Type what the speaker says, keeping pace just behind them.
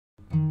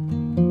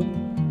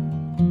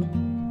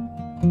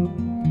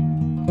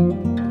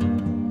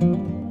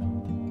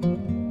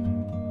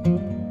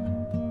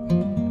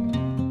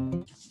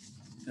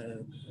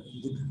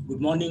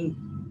morning,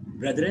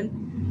 brethren.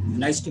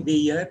 Nice to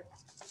be here.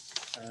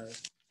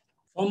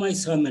 For my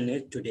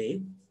sermon today,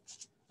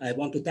 I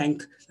want to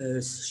thank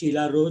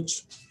Sheila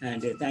Roach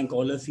and thank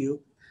all of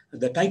you.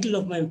 The title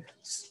of my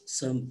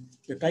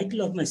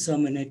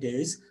sermon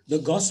is "The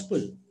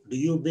Gospel." Do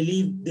you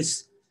believe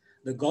this?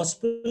 The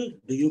Gospel.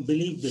 Do you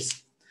believe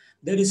this?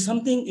 There is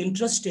something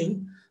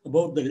interesting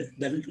about the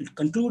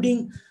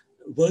concluding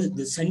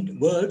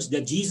words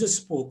that Jesus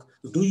spoke.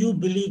 Do you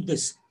believe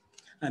this?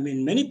 I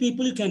mean, many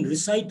people can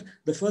recite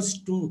the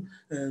first two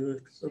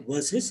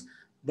verses,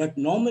 but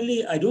normally,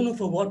 I don't know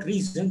for what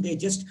reason, they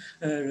just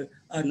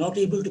are not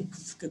able to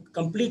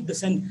complete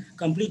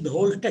the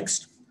whole text.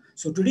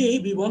 So today,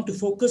 we want to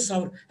focus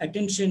our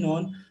attention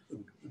on,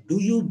 do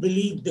you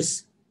believe this?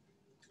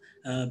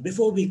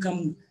 Before we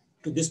come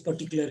to this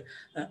particular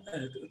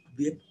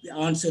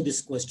answer this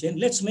question,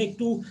 let's make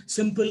two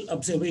simple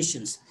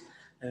observations.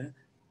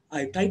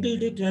 I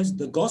titled it as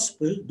The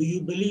Gospel. Do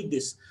you believe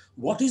this?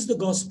 What is the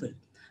gospel?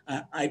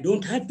 I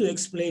don't have to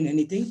explain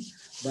anything,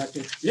 but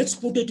let's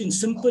put it in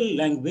simple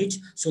language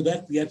so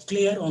that we are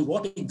clear on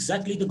what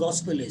exactly the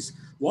gospel is.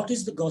 What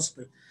is the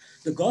gospel?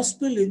 The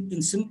gospel,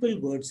 in simple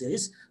words,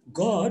 is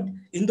God,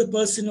 in the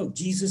person of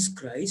Jesus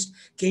Christ,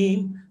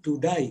 came to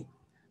die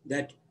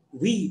that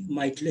we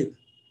might live.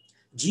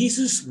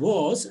 Jesus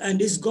was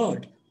and is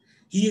God.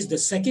 He is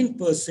the second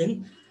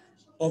person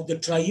of the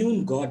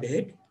triune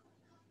Godhead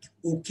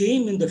who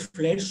came in the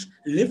flesh,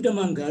 lived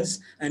among us,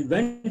 and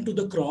went to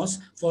the cross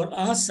for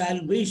our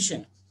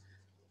salvation.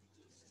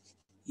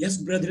 Yes,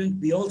 brethren,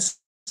 we all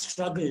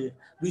struggle.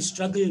 We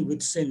struggle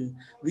with sin.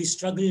 We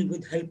struggle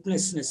with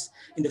helplessness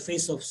in the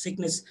face of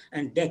sickness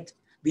and death.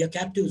 We are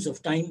captives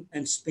of time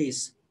and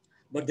space.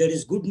 But there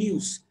is good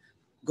news.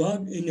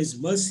 God, in his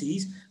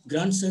mercies,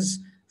 grants us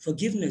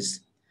forgiveness,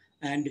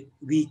 and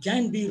we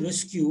can be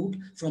rescued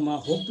from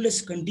our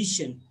hopeless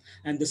condition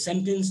and the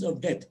sentence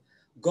of death.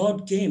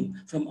 God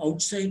came from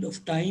outside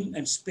of time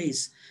and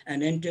space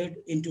and entered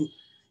into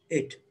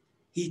it.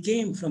 He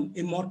came from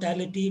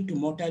immortality to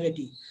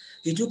mortality.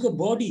 He took a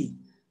body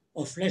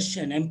of flesh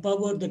and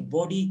empowered that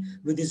body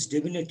with his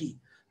divinity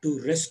to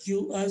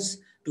rescue us,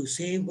 to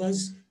save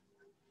us.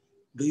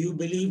 Do you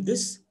believe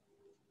this?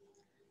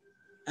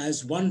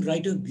 As one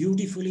writer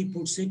beautifully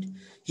puts it,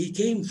 he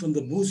came from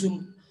the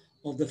bosom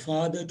of the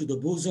Father to the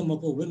bosom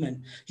of a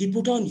woman. He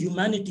put on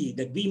humanity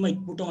that we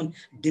might put on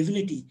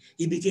divinity.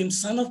 He became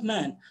Son of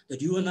Man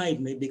that you and I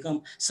may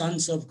become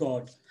sons of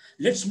God.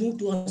 Let's move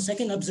to our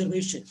second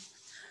observation.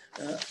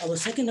 Our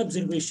second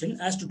observation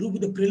has to do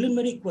with the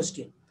preliminary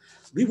question.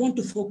 We want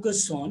to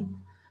focus on,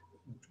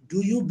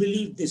 do you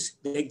believe this?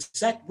 The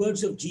exact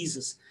words of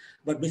Jesus.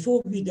 But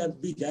before we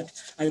be that,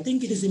 I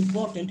think it is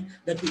important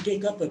that we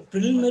take up a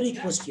preliminary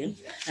question,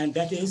 and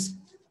that is,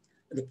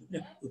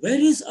 where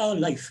is our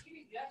life?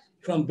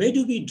 From where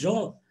do we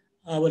draw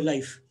our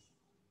life?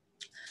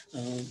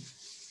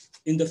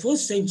 In the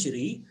first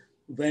century,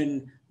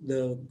 when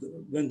the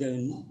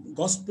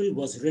gospel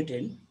was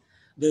written,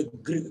 the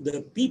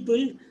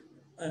people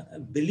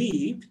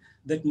believed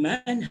that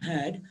man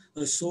had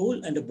a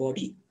soul and a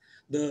body.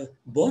 The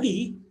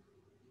body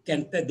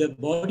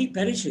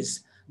perishes,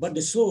 but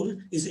the soul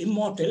is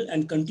immortal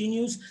and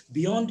continues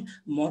beyond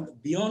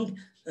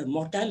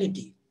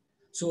mortality.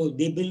 So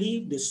they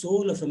believe the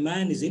soul of a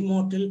man is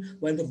immortal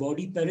while the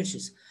body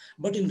perishes.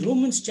 But in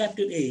Romans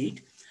chapter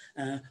 8,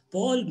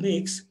 Paul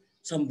makes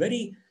some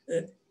very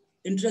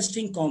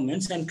interesting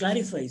comments and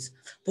clarifies.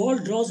 Paul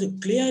draws a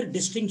clear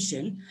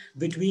distinction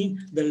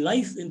between the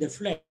life in the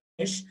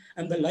flesh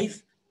and the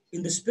life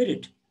in the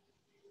spirit.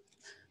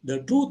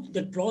 The truth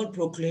that Paul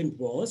proclaimed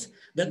was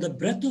that the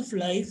breath of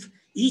life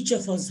each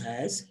of us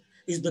has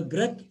is the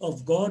breath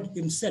of God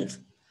himself.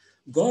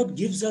 God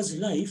gives us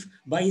life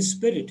by his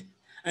spirit.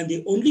 And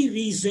the only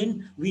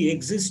reason we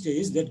exist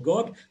is that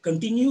God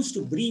continues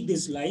to breathe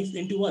his life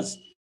into us.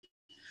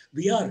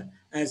 We are,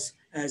 as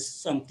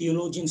some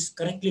theologians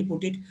correctly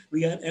put it,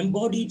 we are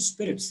embodied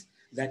spirits.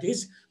 That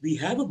is, we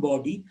have a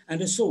body and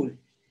a soul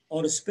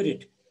or a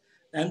spirit,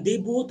 and they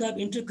both are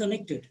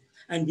interconnected,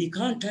 and we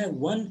can't have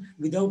one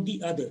without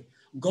the other.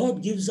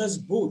 God gives us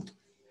both.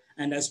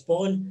 And as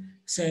Paul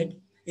said,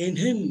 in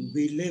him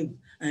we live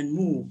and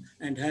move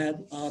and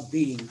have our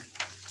being.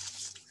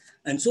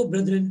 And so,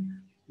 brethren,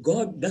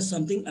 God does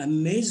something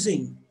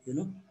amazing,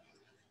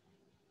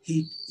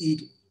 He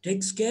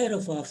takes care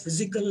of our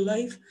physical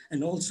life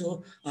and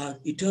also our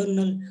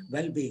eternal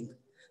well-being.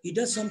 He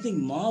does something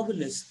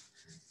marvelous.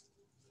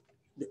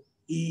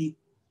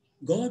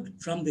 God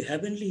from the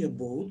heavenly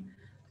abode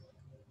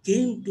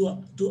came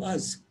to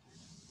us.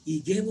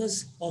 He gave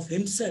us of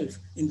himself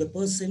in the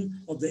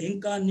person of the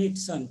incarnate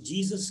Son,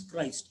 Jesus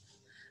Christ.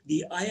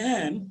 The I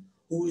am,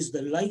 who is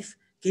the life,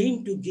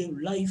 came to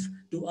give life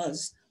to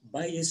us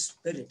by his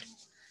Spirit.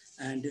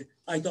 And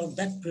I thought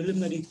that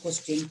preliminary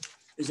question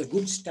is a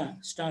good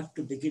start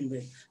to begin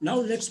with. Now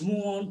let's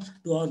move on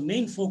to our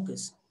main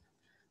focus,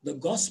 the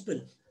gospel.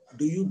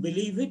 Do you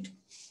believe it?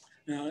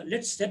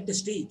 Let's set the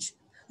stage.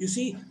 You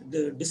see,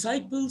 the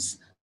disciples,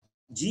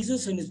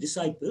 Jesus and his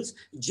disciples,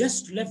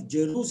 just left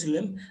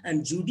Jerusalem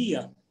and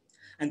Judea,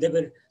 and they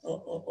were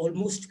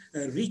almost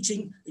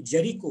reaching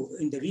Jericho.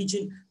 In the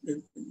region,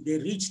 they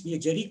reached near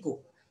Jericho.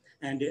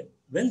 And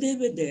when they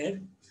were there,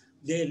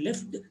 they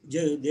left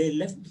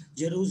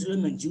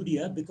Jerusalem and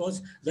Judea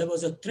because there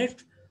was a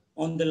threat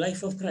on the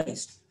life of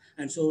Christ.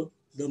 And so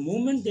the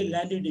moment they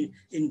landed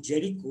in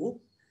Jericho,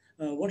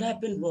 what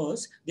happened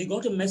was they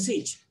got a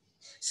message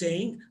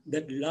saying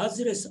that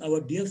Lazarus,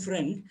 our dear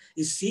friend,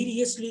 is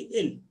seriously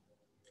ill.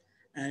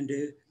 And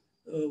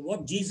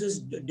what Jesus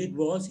did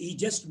was he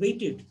just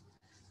waited.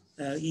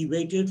 He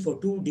waited for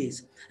 2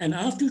 days, and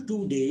after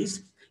 2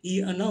 days,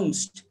 he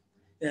announced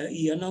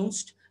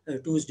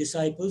to his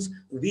disciples,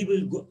 "We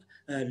will go.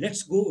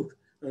 Let's go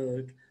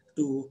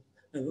to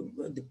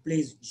the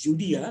place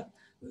Judea,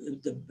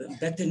 the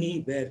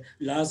Bethany, where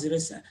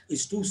Lazarus,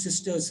 his two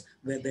sisters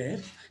were there,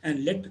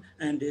 and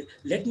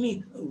let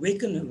me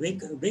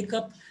wake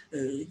up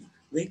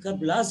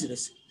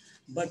Lazarus."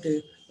 But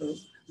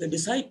the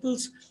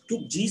disciples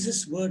took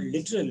Jesus' word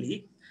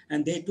literally,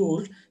 and they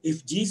told,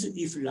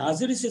 if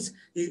Lazarus is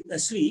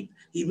asleep,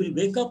 he will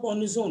wake up on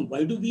his own.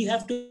 Why do we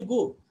have to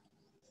go?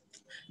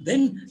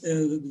 Then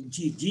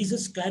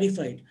Jesus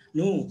clarified,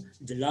 no,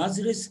 the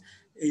Lazarus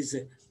is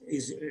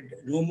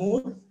no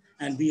more,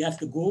 and we have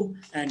to go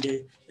and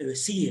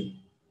see him.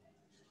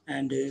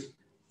 And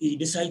he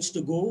decides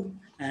to go,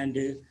 and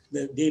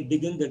they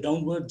begin the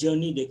downward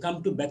journey. They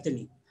come to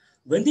Bethany.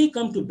 When they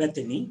come to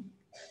Bethany,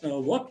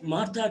 what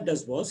Martha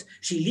does was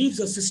she leaves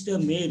her sister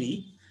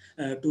Mary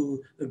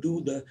to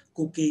do the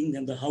cooking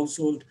and the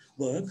household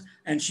work,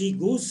 and she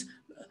goes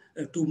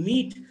to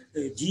meet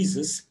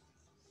Jesus.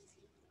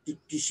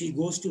 She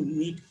goes to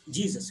meet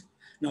Jesus.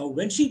 Now,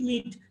 when she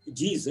meet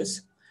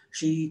Jesus,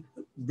 she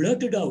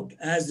blurted out,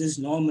 as is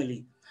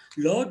normally,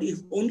 "Lord, if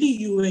only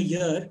you were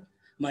here,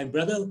 my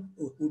brother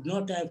would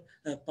not have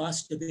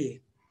passed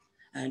away."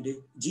 And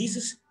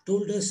Jesus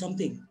told her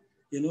something.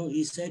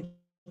 He said,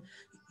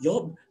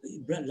 your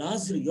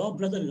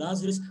brother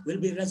Lazarus will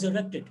be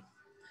resurrected.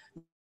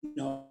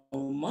 Now,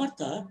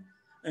 Martha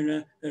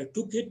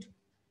took it.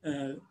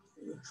 Uh,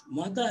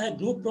 Martha had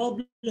no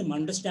problem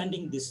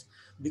understanding this,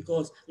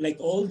 because, like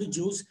all the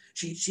Jews,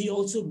 she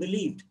also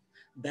believed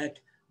that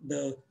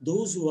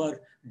those who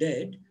are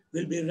dead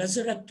will be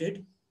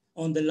resurrected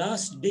on the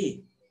last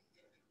day.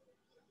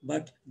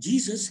 But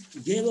Jesus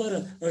gave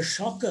her a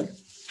shocker.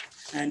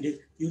 And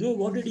you know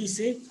what did he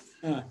say?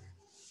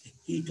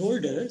 He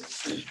told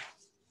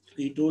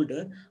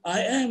her,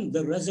 "I am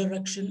the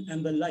resurrection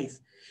and the life.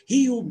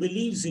 He who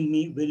believes in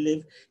me will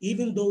live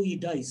even though he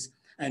dies.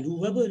 And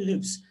whoever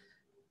lives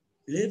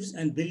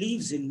and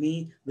believes in me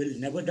will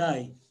never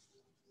die."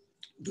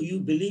 Do you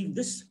believe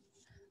this?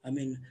 I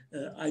mean,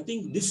 I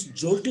think this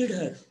jolted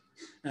her.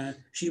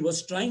 She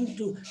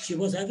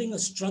was having a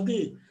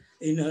struggle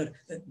in her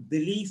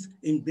belief,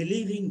 in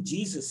believing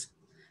Jesus.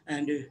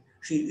 And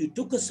it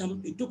took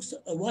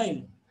a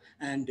while.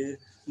 And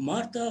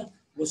Martha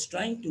was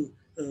trying to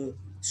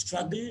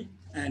struggle,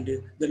 and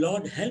the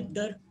Lord helped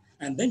her.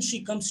 And then she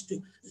comes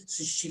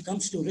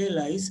to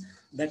realize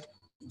that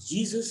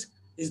Jesus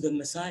is the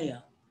Messiah.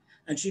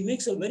 And she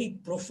makes a very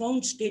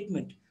profound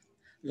statement,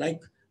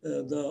 like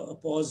the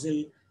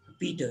Apostle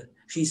Peter.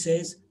 She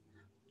says,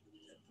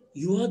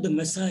 "You are the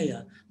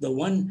Messiah, the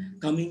one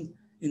coming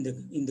in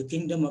the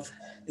kingdom of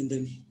in the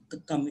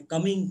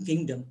coming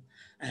kingdom."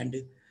 And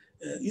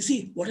you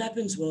see, what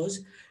happens was,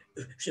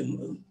 she,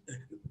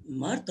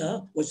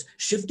 Martha was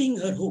shifting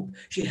her hope.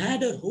 She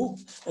had her hope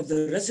of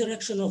the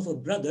resurrection of her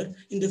brother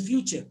in the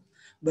future.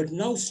 But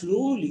now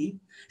slowly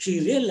she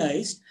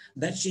realized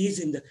that she is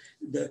in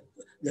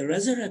the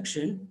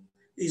resurrection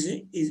is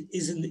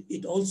in the,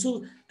 it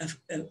also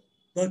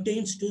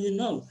pertains to the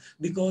now,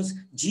 because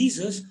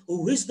Jesus,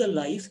 who is the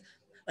life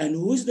and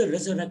who is the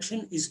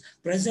resurrection, is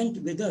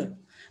present with her.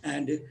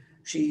 And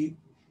she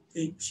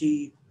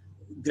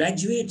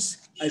graduates,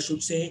 I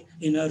should say,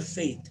 in her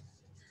faith.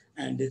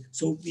 And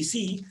so we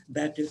see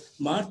that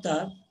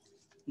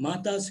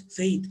Martha's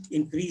faith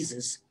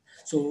increases.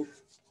 So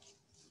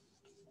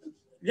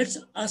let's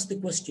ask the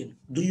question,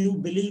 do you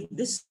believe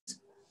this?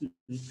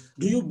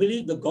 Do you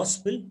believe the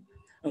gospel?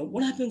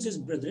 What happens is,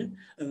 brethren,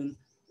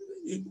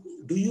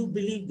 do you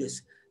believe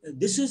this?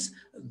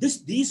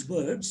 These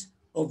words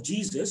of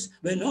Jesus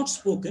were not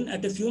spoken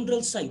at a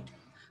funeral site.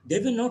 They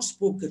were not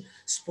spoken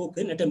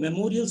at a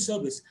memorial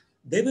service.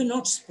 They were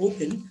not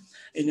spoken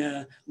in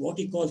a what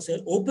he calls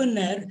an open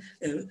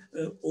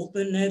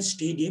air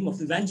stadium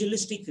of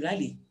evangelistic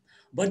rally,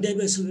 but they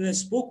were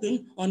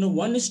spoken on a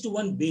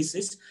one-to-one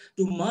basis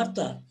to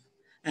Martha.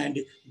 And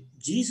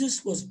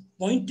Jesus was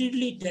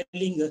pointedly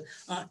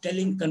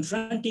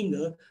confronting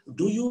her,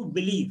 "Do you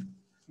believe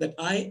that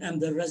I am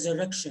the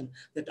resurrection,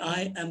 that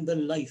I am the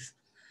life?"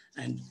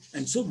 And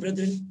so,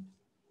 brethren,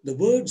 the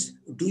words,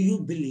 "Do you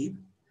believe?"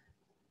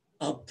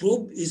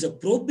 is a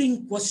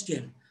probing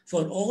question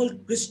for all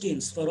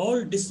Christians, for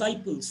all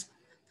disciples.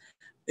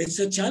 It's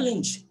a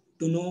challenge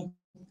to know,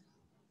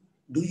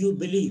 do you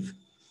believe?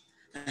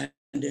 And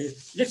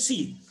let's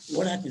see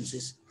what happens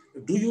is,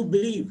 do you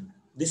believe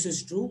this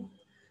is true?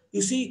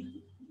 You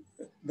see,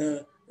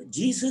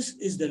 Jesus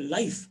is the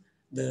life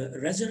the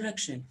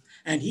resurrection,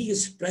 and he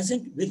is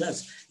present with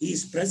us. He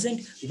is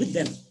present with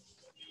them.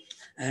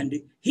 And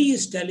he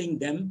is telling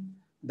them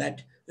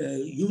that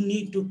you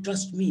need to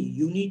trust me.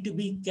 You need to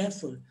be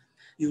careful.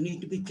 You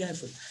need to be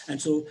careful.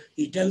 And so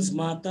he tells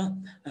Martha,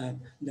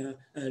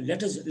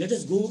 let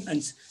us go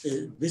and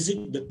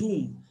visit the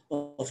tomb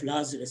of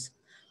Lazarus.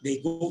 They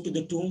go to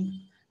the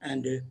tomb,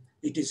 and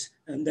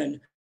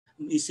then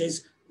he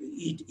says,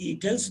 he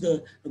tells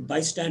the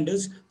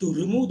bystanders to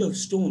remove the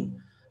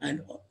stone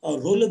and or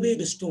roll away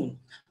the stone.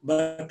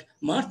 But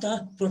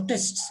Martha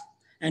protests,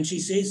 and she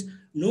says,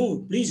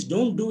 no, please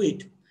don't do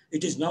it.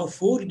 It is now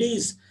 4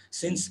 days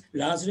since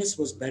Lazarus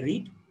was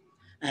buried,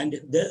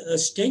 and the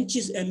stench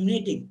is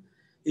emanating.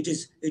 It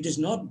is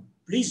not,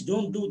 please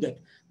don't do that.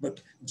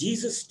 But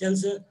Jesus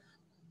tells her,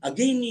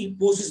 again he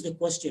poses the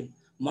question,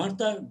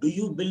 Martha, do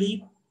you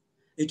believe?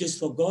 It is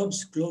for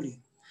God's glory.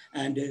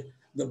 And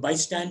the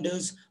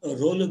bystanders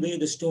roll away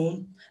the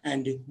stone,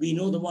 and we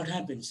know what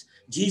happens.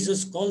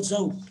 Jesus calls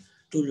out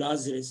to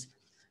Lazarus.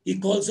 He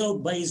calls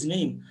out by his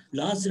name,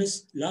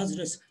 Lazarus,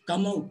 Lazarus,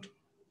 come out.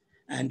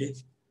 And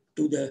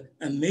to the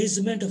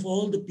amazement of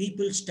all the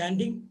people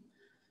standing,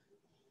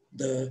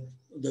 the,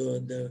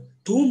 the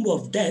tomb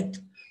of death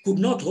could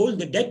not hold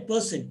the dead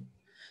person.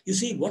 You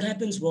see, what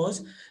happens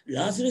was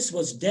Lazarus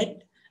was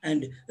dead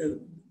and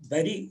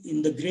buried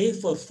in the grave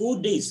for 4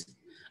 days.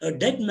 A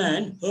dead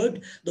man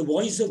heard the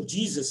voice of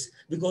Jesus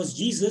because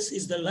Jesus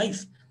is the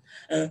life.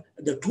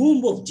 The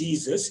tomb of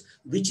Jesus,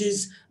 which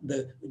is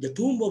the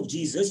tomb of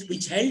Jesus,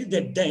 which held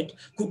the dead,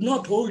 could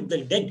not hold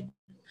the dead.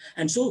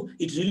 And so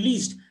it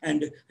released,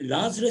 and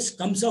Lazarus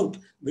comes out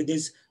with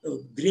his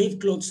grave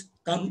clothes,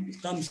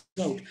 comes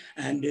out,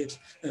 and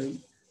uh,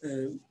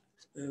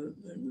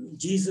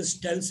 Jesus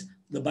tells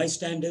the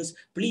bystanders,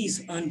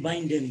 please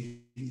unbind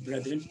him,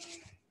 brethren.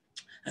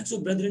 And so,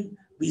 brethren,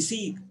 we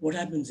see what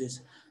happens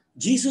is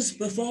Jesus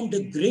performed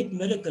a great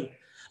miracle,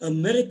 a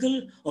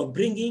miracle of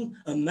bringing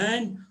a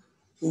man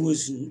who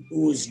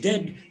is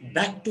dead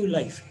back to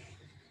life.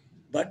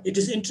 But it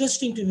is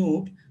interesting to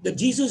note that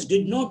Jesus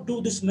did not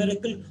do this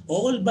miracle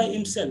all by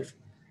himself.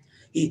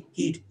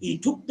 He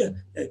took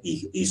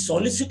he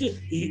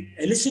solicited, he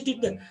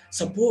elicited the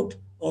support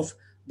of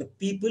the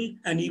people,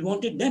 and he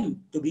wanted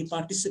them to be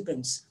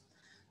participants.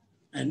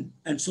 And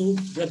so,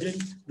 brethren,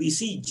 we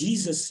see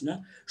Jesus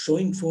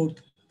showing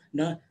forth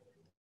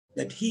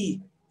that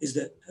he is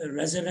the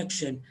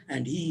resurrection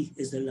and he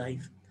is the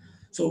life.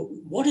 So,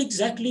 what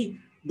exactly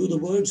do the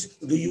words,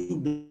 do you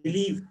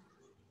believe,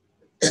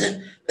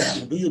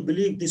 do you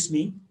believe this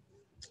mean?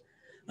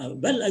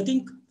 Well, I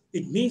think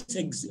it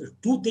means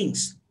two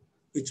things.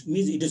 It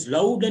means it is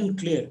loud and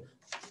clear.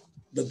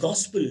 The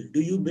gospel, do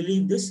you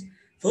believe this?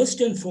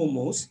 First and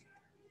foremost,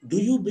 do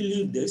you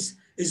believe this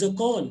is a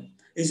call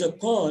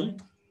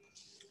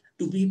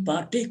to be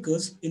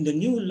partakers in the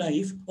new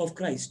life of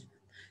Christ.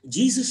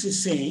 Jesus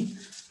is saying,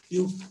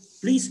 you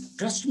please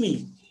trust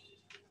me.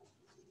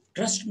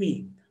 Trust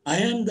me. I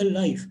am the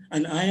life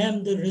and I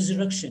am the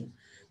resurrection.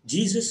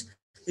 Jesus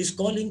is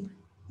calling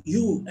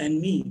you and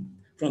me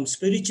from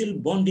spiritual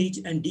bondage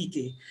and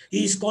decay.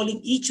 He is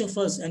calling each of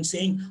us and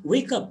saying,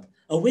 wake up,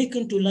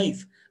 awaken to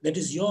life that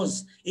is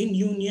yours in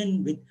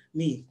union with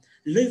me.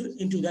 Live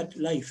into that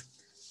life.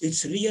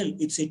 It's real,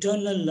 it's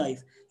eternal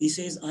life. He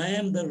says, I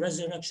am the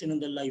resurrection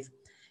and the life.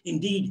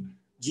 Indeed,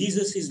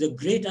 Jesus is the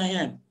great I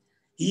am.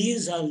 He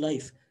is our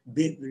life.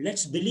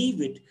 Let's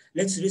believe it,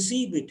 let's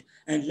receive it,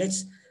 and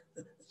let's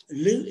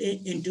live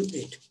into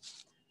it.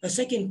 A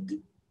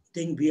second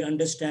thing we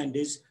understand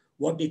is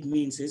what it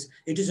means is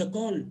it is a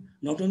call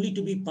not only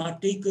to be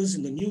partakers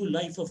in the new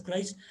life of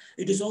Christ,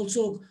 it is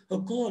also a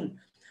call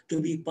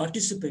to be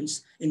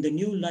participants in the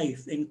new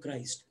life in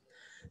Christ.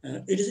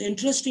 It is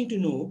interesting to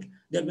note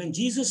that when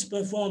Jesus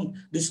performed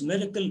this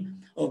miracle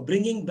of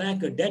bringing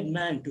back a dead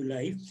man to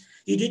life,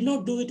 he did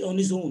not do it on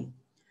his own.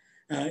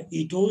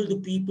 He told the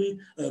people,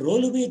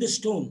 roll away the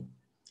stone.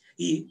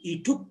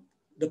 He took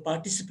the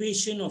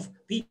participation of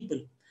people,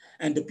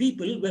 and the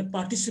people were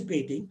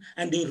participating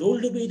and they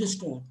rolled away the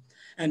stone.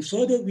 And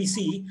further, we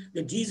see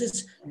that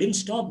Jesus didn't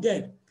stop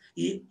there.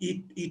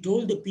 He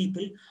told the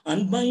people,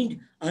 unbind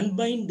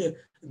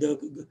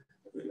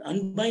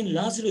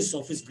Lazarus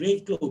of his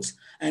grave clothes,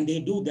 and they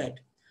do that.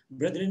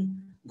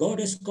 Brethren, God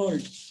has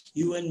called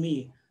you and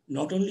me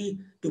not only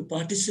to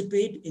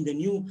participate in the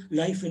new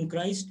life in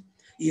Christ,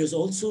 he has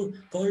also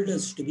called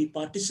us to be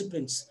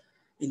participants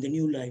in the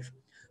new life.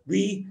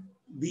 We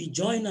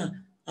join our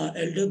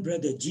elder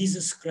brother,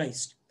 Jesus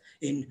Christ,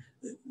 in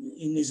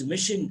his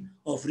mission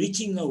of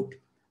reaching out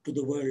to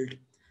the world,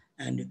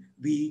 and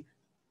we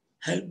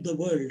help the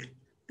world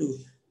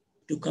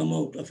to come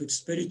out of its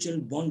spiritual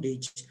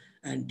bondage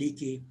and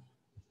decay.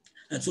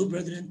 And so,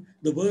 brethren,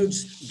 the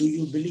words, do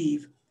you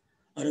believe,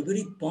 are a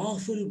very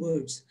powerful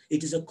words.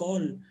 It is a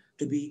call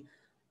to be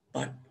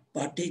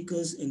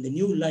partakers in the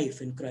new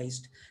life in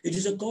Christ. It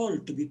is a call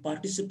to be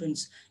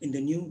participants in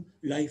the new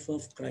life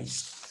of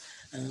Christ.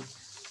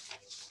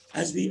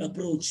 As we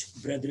approach,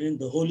 brethren,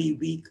 the Holy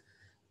Week,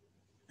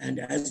 and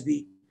as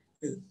we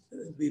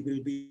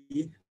will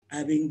be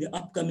having the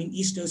upcoming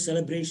Easter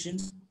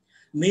celebrations,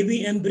 may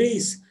we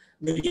embrace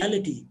the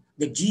reality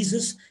that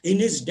Jesus, in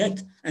his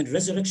death and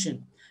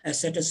resurrection, has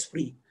set us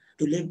free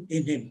to live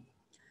in him.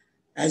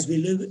 As we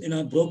live in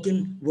our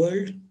broken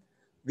world,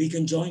 we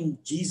can join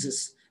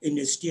Jesus in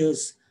his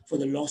tears for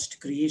the lost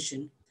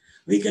creation.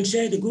 We can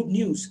share the good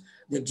news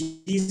that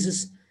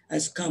Jesus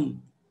has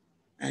come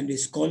and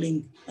is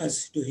calling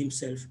us to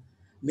himself.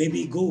 May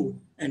we go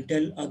and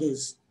tell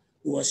others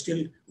who are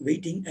still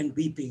waiting and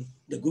weeping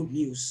the good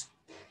news.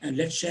 And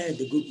let's share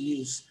the good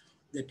news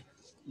that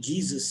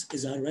Jesus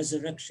is our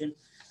resurrection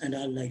and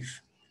our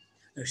life.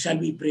 Shall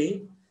we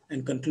pray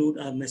and conclude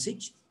our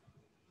message?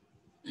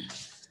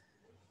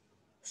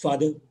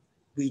 Father,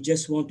 we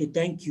just want to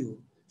thank you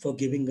for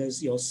giving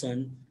us your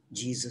Son,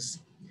 Jesus.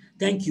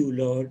 Thank you,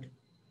 Lord.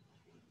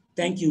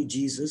 Thank you,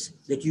 Jesus,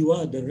 that you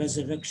are the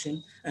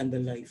resurrection and the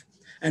life,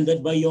 and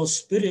that by your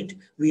Spirit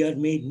we are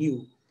made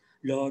new.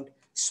 Lord,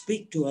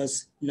 speak to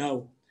us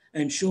now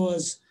and show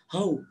us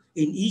how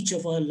in each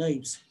of our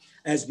lives,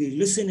 as we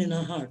listen in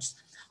our hearts,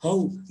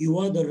 how you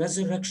are the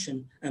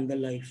resurrection and the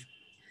life.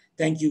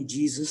 Thank you,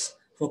 Jesus,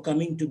 for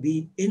coming to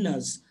be in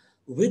us,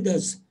 with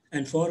us,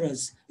 and for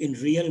us in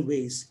real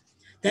ways.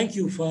 Thank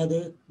you,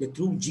 Father, that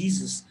through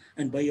Jesus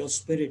and by your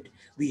Spirit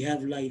we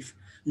have life,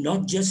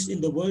 not just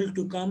in the world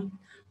to come,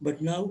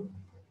 but now,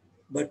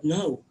 but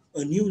now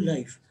a new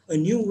life, a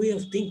new way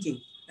of thinking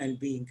and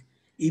being,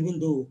 even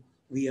though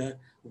we are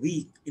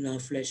weak in our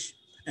flesh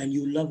and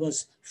you love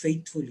us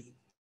faithfully.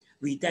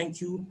 We thank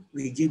you,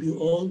 we give you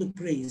all the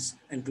praise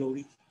and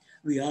glory.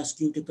 We ask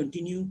you to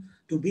continue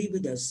to be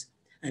with us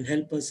and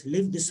help us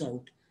live this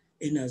out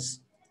in us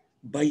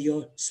by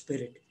your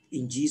Spirit.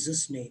 In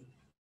Jesus' name,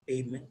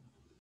 amen.